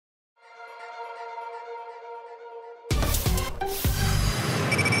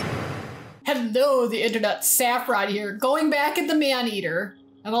Hello, the internet. Saffron here, going back at the Maneater.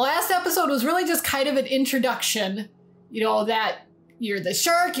 And the last episode was really just kind of an introduction. You know, that you're the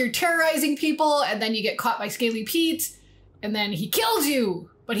shark, you're terrorizing people, and then you get caught by Scaly Pete, and then he kills you.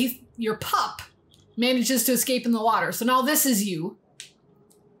 But your pup manages to escape in the water. So now this is you.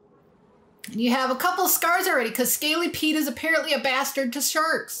 And you have a couple scars already, because Scaly Pete is apparently a bastard to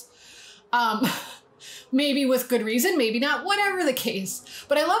sharks. Maybe with good reason, maybe not, whatever the case.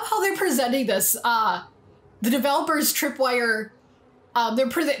 But I love how they're presenting this. The developers Tripwire,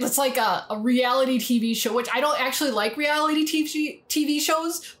 it's like a reality TV show, which I don't actually like reality TV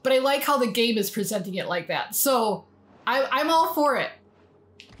shows, but I like how the game is presenting it like that. So I'm all for it.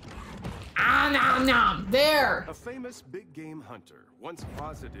 Ah, nom nom, there. A famous big game hunter once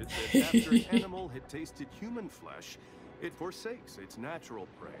posited that after an animal had tasted human flesh, it forsakes its natural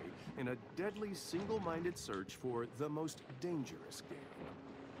prey in a deadly single-minded search for the most dangerous game.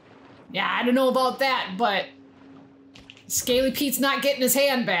 Yeah, I don't know about that, but Scaly Pete's not getting his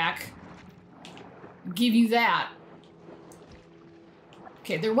hand back. I'll give you that.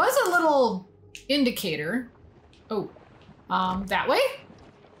 Okay, there was a little indicator. Oh, that way?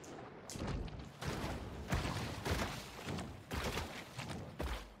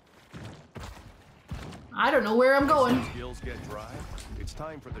 I don't know where I'm going. Gills get dry. It's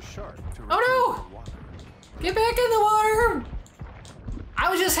time for the shark to oh no! Get back in the water! I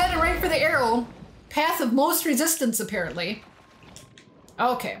was just heading right for the arrow. Path of most resistance, apparently.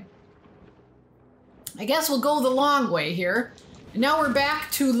 Okay. I guess we'll go the long way here. And now we're back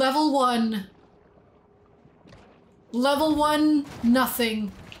to level 1. Level 1,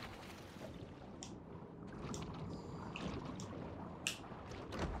 nothing.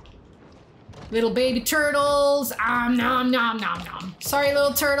 Little baby turtles. Nom nom nom nom. Sorry,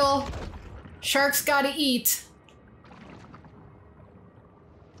 little turtle. Sharks gotta eat.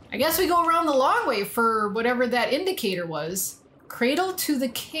 I guess we go around the long way for whatever that indicator was. Cradle to the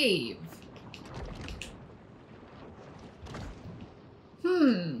cave.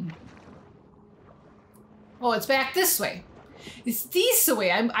 Oh, it's back this way. It's this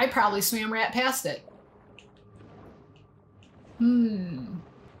way. I probably swam right past it.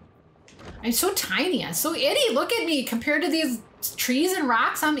 I'm so tiny. I'm so itty. Look at me. Compared to these trees and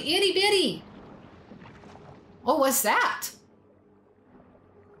rocks, I'm itty bitty. Oh, what's that?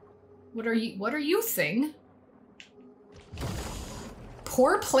 What are you thing?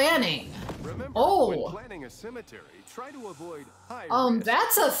 Poor planning. Remember, oh. When planning a cemetery, try to avoid high risk.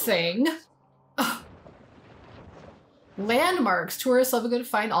 That's a thing. Landmarks. Tourists love a good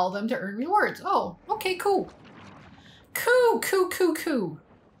find all of them to earn rewards. Oh, okay, cool. Cool.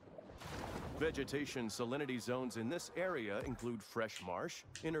 Vegetation salinity zones in this area include fresh marsh,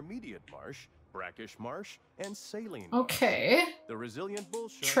 intermediate marsh, brackish marsh, and saline marsh. Okay. The resilient bull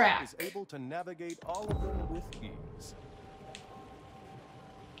shark is able to navigate all of them with ease.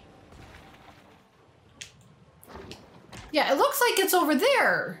 Yeah, it looks like it's over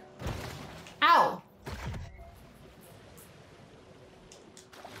there. Ow.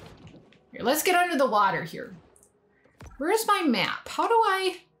 Here, let's get under the water here. Where's my map? How do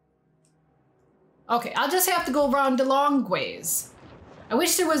I... Okay, I'll just have to go around the long ways. I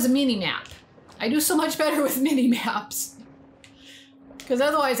wish there was a mini-map. I do so much better with mini-maps. Because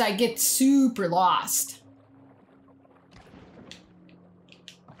otherwise I get super lost.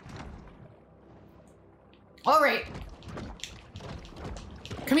 All right.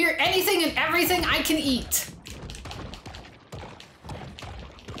 Come here, anything and everything I can eat.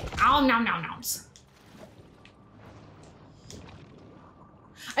 Ow, nom nom noms.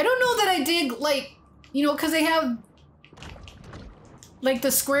 I don't know that I dig, like, you know, because they have, like,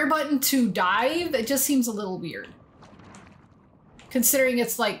 the square button to dive. It just seems a little weird. Considering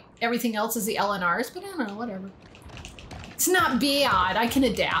it's, like, everything else is the LNRs, but I don't know, whatever. It's not bad. I can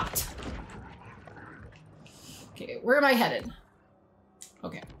adapt. Okay, where am I headed?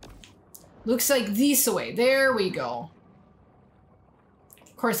 Okay. Looks like this way. There we go.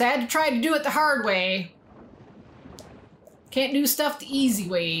 Of course, I had to try to do it the hard way. Can't do stuff the easy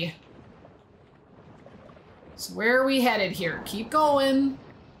way. So where are we headed here? Keep going.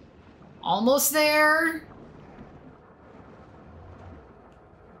 Almost there.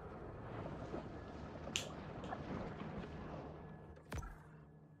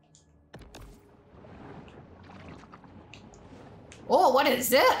 Oh, what is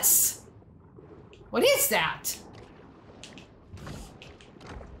this? What is that?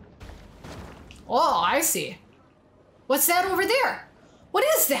 Oh, I see. What's that over there? What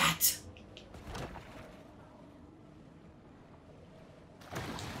is that?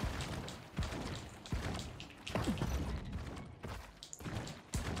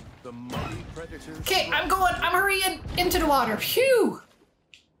 The the muddy predators. Okay, I'm hurrying into the water. Phew!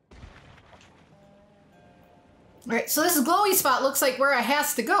 Alright, so this glowy spot looks like where I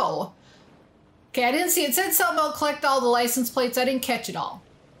has to go. Okay, I didn't see it. Said something about collect all the license plates. I didn't catch it all.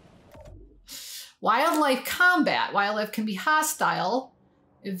 Wildlife combat. Wildlife can be hostile.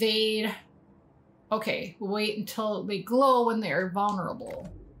 Evade. Okay, wait until they glow when they are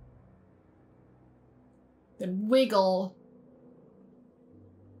vulnerable. Then wiggle.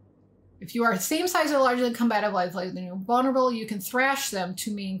 If you are the same size or larger than combative wildlife, then you're vulnerable. You can thrash them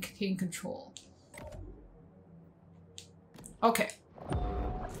to maintain control. Okay.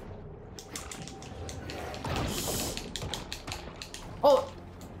 Oh.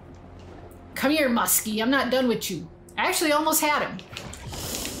 Come here, Muskie. I'm not done with you. I actually almost had him.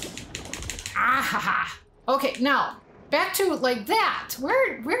 Ah ha ha. Okay, now back to like that.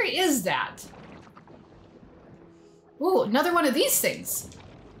 Where is that? Ooh, another one of these things.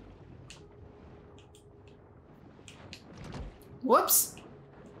 Whoops.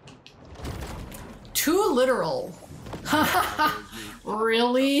 Too literal.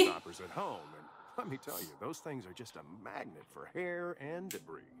 Really? Let me tell you, those things are just a magnet for hair and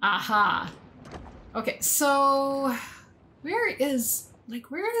debris. Aha. Okay, so where is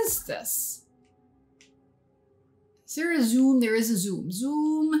this? Is there a zoom? There is a zoom.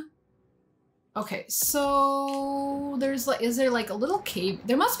 Zoom. Okay, so there's like, is there like a little cave?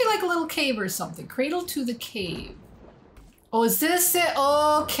 There must be like a little cave or something. Cradle to the cave. Oh, is this it?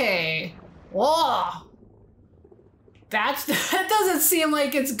 Okay. Whoa. That doesn't seem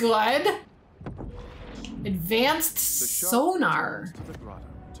like it's good. Advanced sonar. To the grotto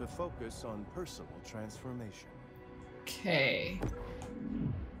to focus on personal transformation. Okay.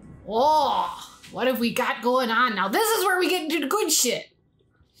 Whoa. What have we got going on now? This is where we get into the good shit.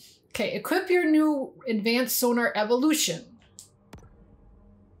 Okay, equip your new advanced sonar evolution.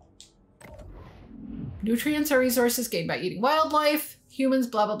 Nutrients are resources gained by eating wildlife, humans,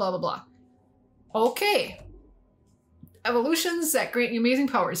 blah, blah, blah, blah, blah. Okay. Evolutions that grant you amazing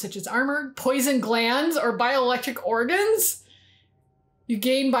powers, such as armor, poison glands, or bioelectric organs. You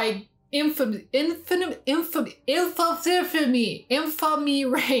gain by infamy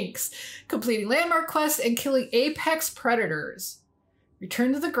ranks, completing landmark quests and killing apex predators.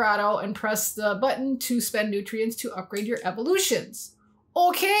 Return to the grotto and press the button to spend nutrients to upgrade your evolutions.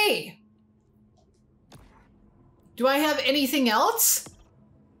 Okay. Do I have anything else?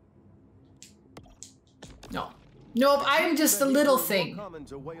 No. Nope, I'm just a little thing. Common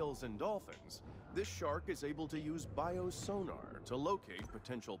to whales and dolphins, this shark is able to use biosonar to locate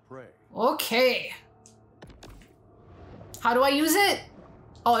potential prey. Okay. How do I use it?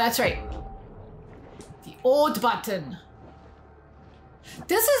 Oh, that's right. The old button.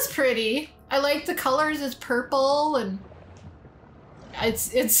 This is pretty. I like the colors. It's purple and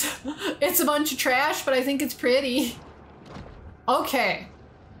it's a bunch of trash, but I think it's pretty. Okay.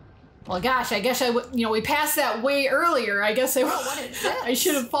 Well, gosh, I guess we passed that way earlier. I guess what is this? I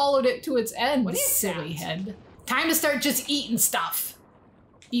should have followed it to its end. What is silly that? head? Time to start just eating stuff.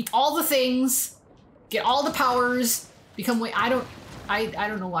 Eat all the things, get all the powers, become way. I don't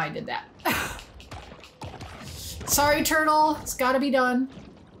know why I did that. Sorry, turtle. It's got to be done.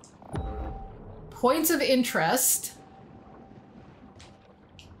 Points of interest.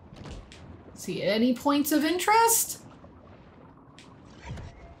 See any points of interest?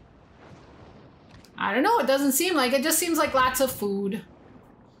 I don't know. It doesn't seem like it. Just seems like lots of food.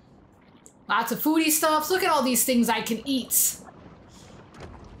 Lots of foodie stuffs. Look at all these things I can eat.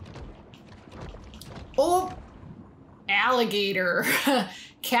 Oh, alligator.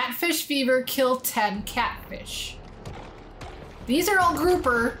 Catfish fever, kill 10 catfish. These are all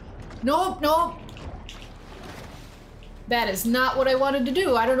grouper. Nope, nope. That is not what I wanted to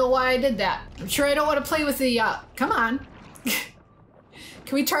do. I don't know why I did that. I'm sure I don't want to play with the, come on.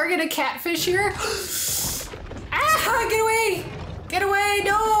 Can we target a catfish here? Ah, get away! Get away!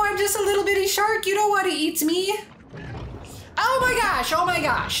 No, I'm just a little bitty shark. You don't want to eat me. Oh my gosh, oh my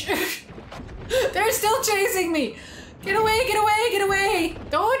gosh. They're still chasing me. Get away, get away, get away.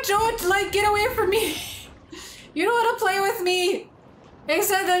 Don't, like, get away from me. You don't want to play with me.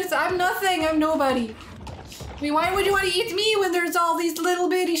 Except that I'm nothing, I'm nobody. I mean, why would you want to eat me when there's all these little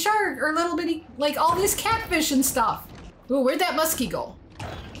bitty shark, or little bitty, like, all these catfish and stuff? Ooh, where'd that muskie go?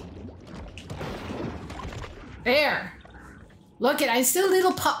 There. Look I'm still a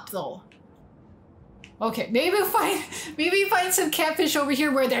little pup though. Okay, maybe find some catfish over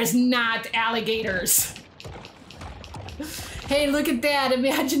here where there's not alligators. Hey, look at that,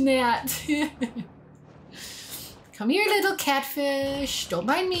 imagine that. Come here, little catfish. Don't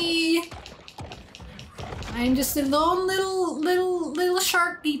mind me. I'm just a lone little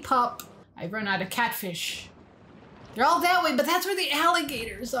sharky pup. I've run out of catfish. They're all that way, but that's where the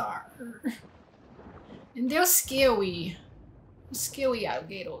alligators are. And they're scary. Scary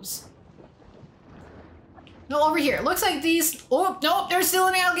alligators. No, over here. Looks like these. Oh, nope, there's still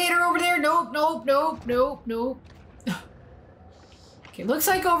an alligator over there. Nope, nope, nope, nope, nope. Okay, looks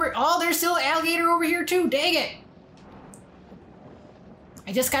like over. Oh, there's still an alligator over here too. Dang it.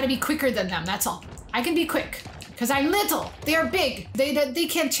 I just gotta be quicker than them, that's all. I can be quick. Because I'm little. They are big. They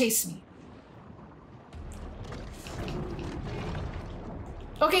can't chase me.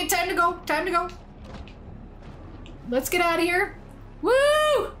 Okay, time to go. Time to go. Let's get out of here. Woo!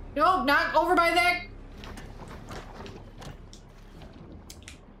 Nope, not over by that.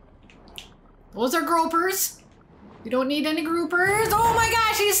 Those are gropers. We don't need any groupers. Oh my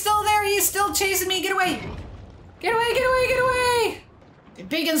gosh, he's still there. He's still chasing me. Get away. Get away, get away, get away. They're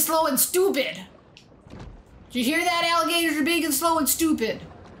big and slow and stupid. Did you hear that, alligators? Are big and slow and stupid.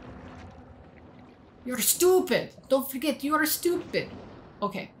 You're stupid. Don't forget, you are stupid.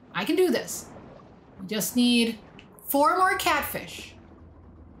 Okay, I can do this. We just need 4 more catfish.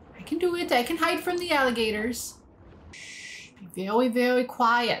 I can do it. I can hide from the alligators. Shh, be very, very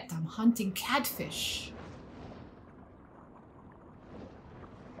quiet. I'm hunting catfish.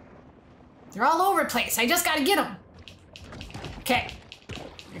 They're all over the place. I just gotta get them. Okay.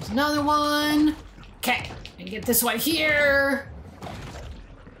 There's another one. Okay. And get this one here.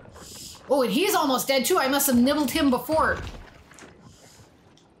 Oh, and he's almost dead too. I must have nibbled him before.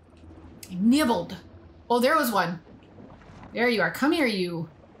 I nibbled. Oh, there was one. There you are. Come here, you.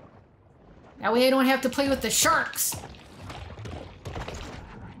 That way I don't have to play with the sharks.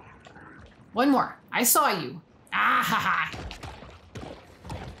 One more. I saw you. Ah ha ha.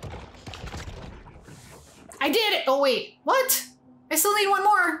 I did it! Oh wait, what? I still need one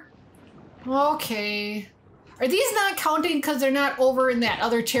more. Okay. Are these not counting because they're not over in that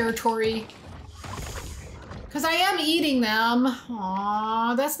other territory? Because I am eating them.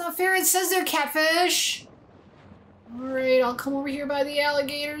 Aw, that's not fair. It says they're catfish. All right, I'll come over here by the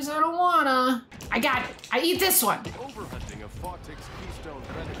alligators. I don't wanna. I got it. I eat this one.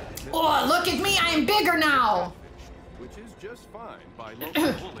 Oh, look at me. I am bigger now. Which is just fine by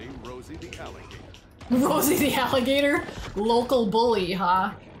local bully Rosie the alligator. Rosie the alligator? Local bully,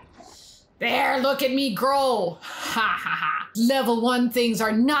 huh? There, look at me grow. Ha ha ha. Level 1 things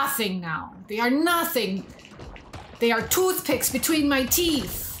are nothing now. They are nothing. They are toothpicks between my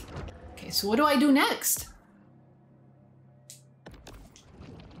teeth. Okay, so what do I do next?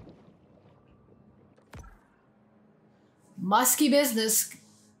 Musky business.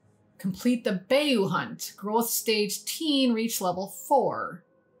 Complete the Bayou hunt. Growth stage teen, reach level 4.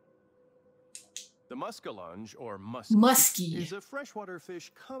 The muskellunge, or muskie, is a freshwater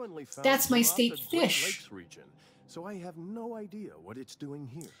fish commonly found. That's my in state the Great fish. Lakes region, so I have no idea what it's doing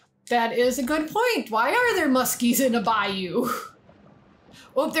here. That is a good point. Why are there muskies in a bayou?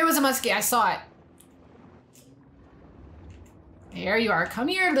 Oh, there was a muskie. I saw it. There you are. Come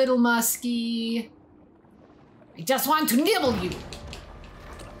here, little muskie. I just want to nibble you.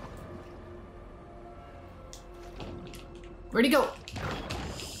 Where'd he go?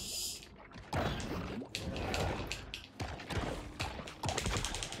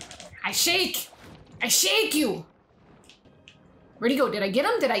 I shake! I shake you! Where'd he go? Did I get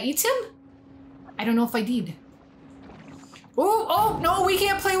him? Did I eat him? I don't know if I did. Oh, no, we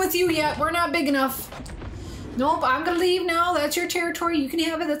can't play with you yet. We're not big enough. Nope, I'm gonna leave now. That's your territory. You can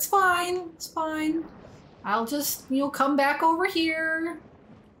have it. That's fine. It's fine. I'll just, come back over here.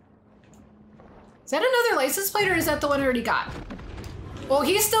 Is that another license plate or is that the one I already got? Well,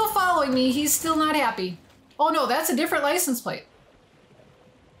 he's still following me. He's still not happy. Oh no, that's a different license plate.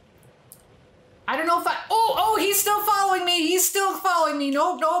 I don't know if oh, he's still following me. He's still following me.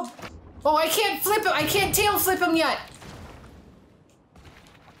 Nope. Oh, I can't flip him. I can't tail flip him yet.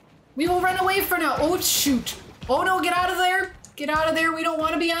 We will run away for now. Oh, shoot. Oh no, get out of there. Get out of there. We don't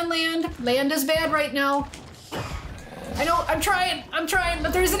want to be on land. Land is bad right now. I know, I'm trying,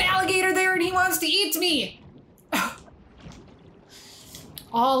 but there's an alligator there and he wants to eat me.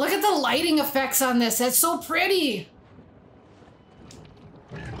 Oh, look at the lighting effects on this. That's so pretty.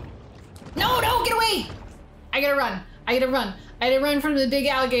 No, get away. I gotta run. I gotta run from the big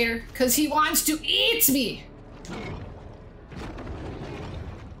alligator because he wants to eat me.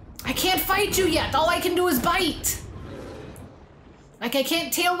 I can't fight you yet. All I can do is bite. Like I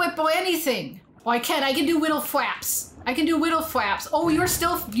can't tail whip or anything. Oh, I can. I can do whittle flaps. I can do whittle flaps. Oh, you're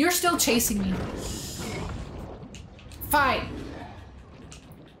still chasing me. Fine.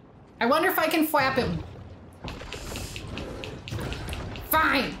 I wonder if I can flap him.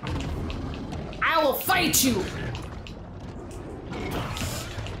 Fine. I will fight you.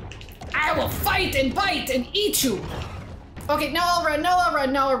 I will fight and bite and eat you. Okay, now I'll run, now I'll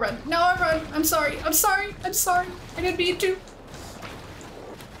run, now I'll run, now I'll run. I'm sorry, I'm sorry, I'm sorry. I didn't mean to.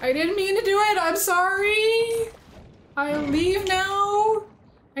 I didn't mean to do it, I'm sorry. I'll leave now.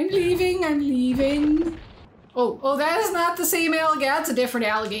 I'm leaving, I'm leaving. Oh, that is not the same alligator, that's a different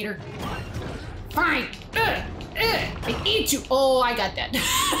alligator. Fine, I eat you. Oh, I got that.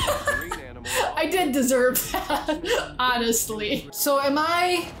 I did deserve that, honestly. So am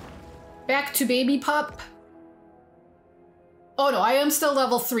I back to baby pup? Oh no, I am still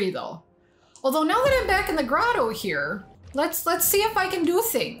level 3 though. Although now that I'm back in the grotto here, let's see if I can do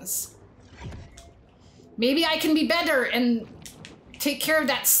things. Maybe I can be better and take care of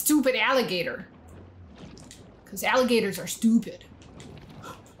that stupid alligator. Because alligators are stupid.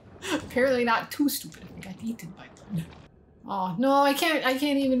 Apparently not too stupid. I got eaten by one. Oh no, I can't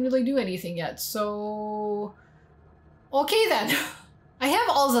even really do anything yet. So okay then. I have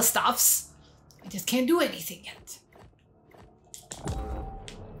all the stuffs. I just can't do anything yet.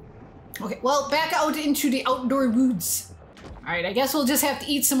 Okay, well, back out into the outdoor woods. All right, I guess we'll just have to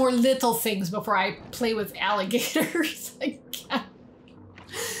eat some more little things before I play with alligators again.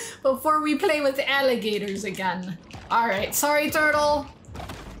 Before we play with alligators again. All right, sorry, turtle.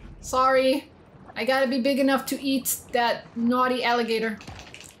 Sorry. I gotta be big enough to eat that naughty alligator.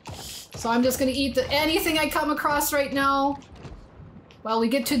 So I'm just gonna eat anything I come across right now. While we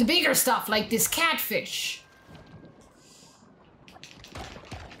get to the bigger stuff, like this catfish.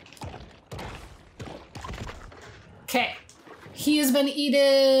 Okay, he has been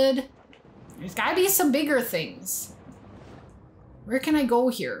eaten. There's gotta be some bigger things. Where can I go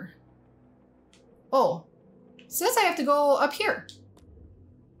here? Oh, it says I have to go up here.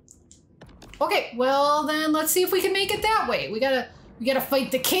 Okay, well then let's see if we can make it that way. We gotta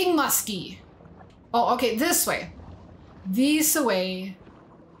fight the king muskie. Oh, okay, this way. This way.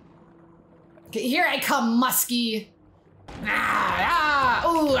 Okay, here I come, muskie.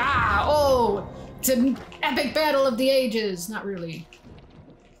 Oh. It's an epic battle of the ages. Not really.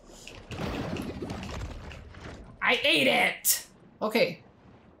 I ate it. Okay.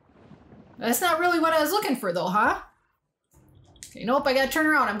 That's not really what I was looking for though, huh? Okay, nope, I gotta turn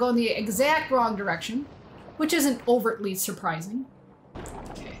around. I'm going the exact wrong direction, which isn't overtly surprising.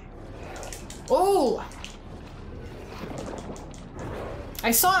 Okay. Oh! I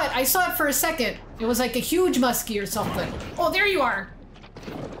saw it for a second. It was like a huge muskie or something. Oh, there you are.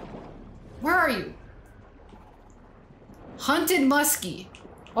 Where are you? Hunted muskie.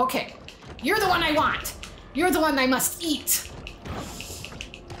 Okay. You're the one I want. You're the one I must eat.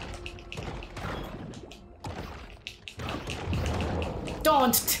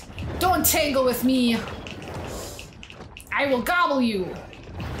 Don't tangle with me. I will gobble you.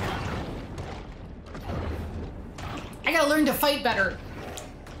 I gotta learn to fight better.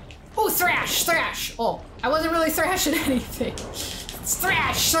 Oh, thrash. Oh, I wasn't really thrashing anything. It's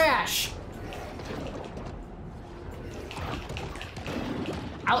thrash.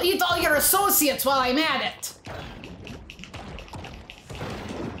 I'll eat all your associates while I'm at it.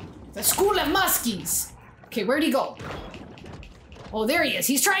 The school of muskies. Okay, where'd he go? Oh, there he is.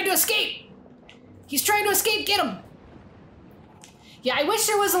 He's trying to escape. Get him. Yeah, I wish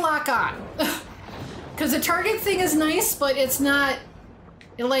there was a lock on. Because the target thing is nice, but it's not,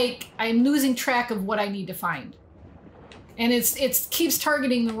 like, I'm losing track of what I need to find. And it keeps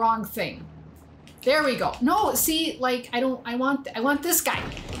targeting the wrong thing. There we go. No, see, like, I want this guy.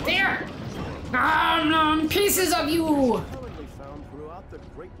 There! Pieces of you!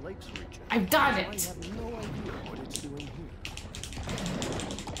 I've done it.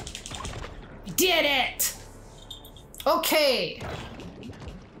 Did it! Okay.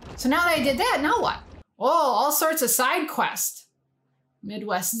 So now that I did that, now what? Oh, all sorts of side quests.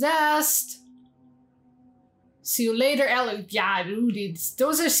 Midwest Zest. See you later, yeah, dude,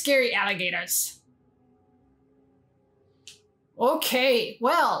 those are scary alligators. Okay,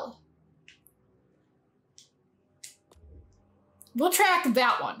 well. We'll track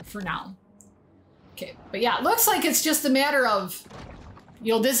that one for now. Okay, but yeah, it looks like it's just a matter of,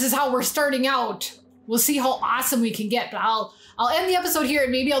 this is how we're starting out. We'll see how awesome we can get, but I'll end the episode here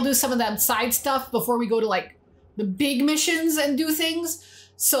and maybe I'll do some of that side stuff before we go to like the big missions and do things.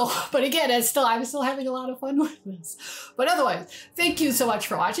 So, but again, I'm still having a lot of fun with this. But otherwise, thank you so much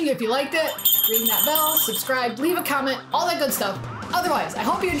for watching. If you liked it, ring that bell, subscribe, leave a comment, all that good stuff. Otherwise, I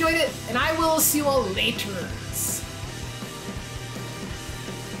hope you enjoyed it, and I will see you all later.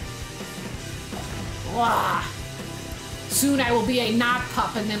 Soon I will be a not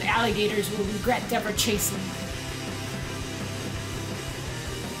pup, and then alligators will regret ever chasing me.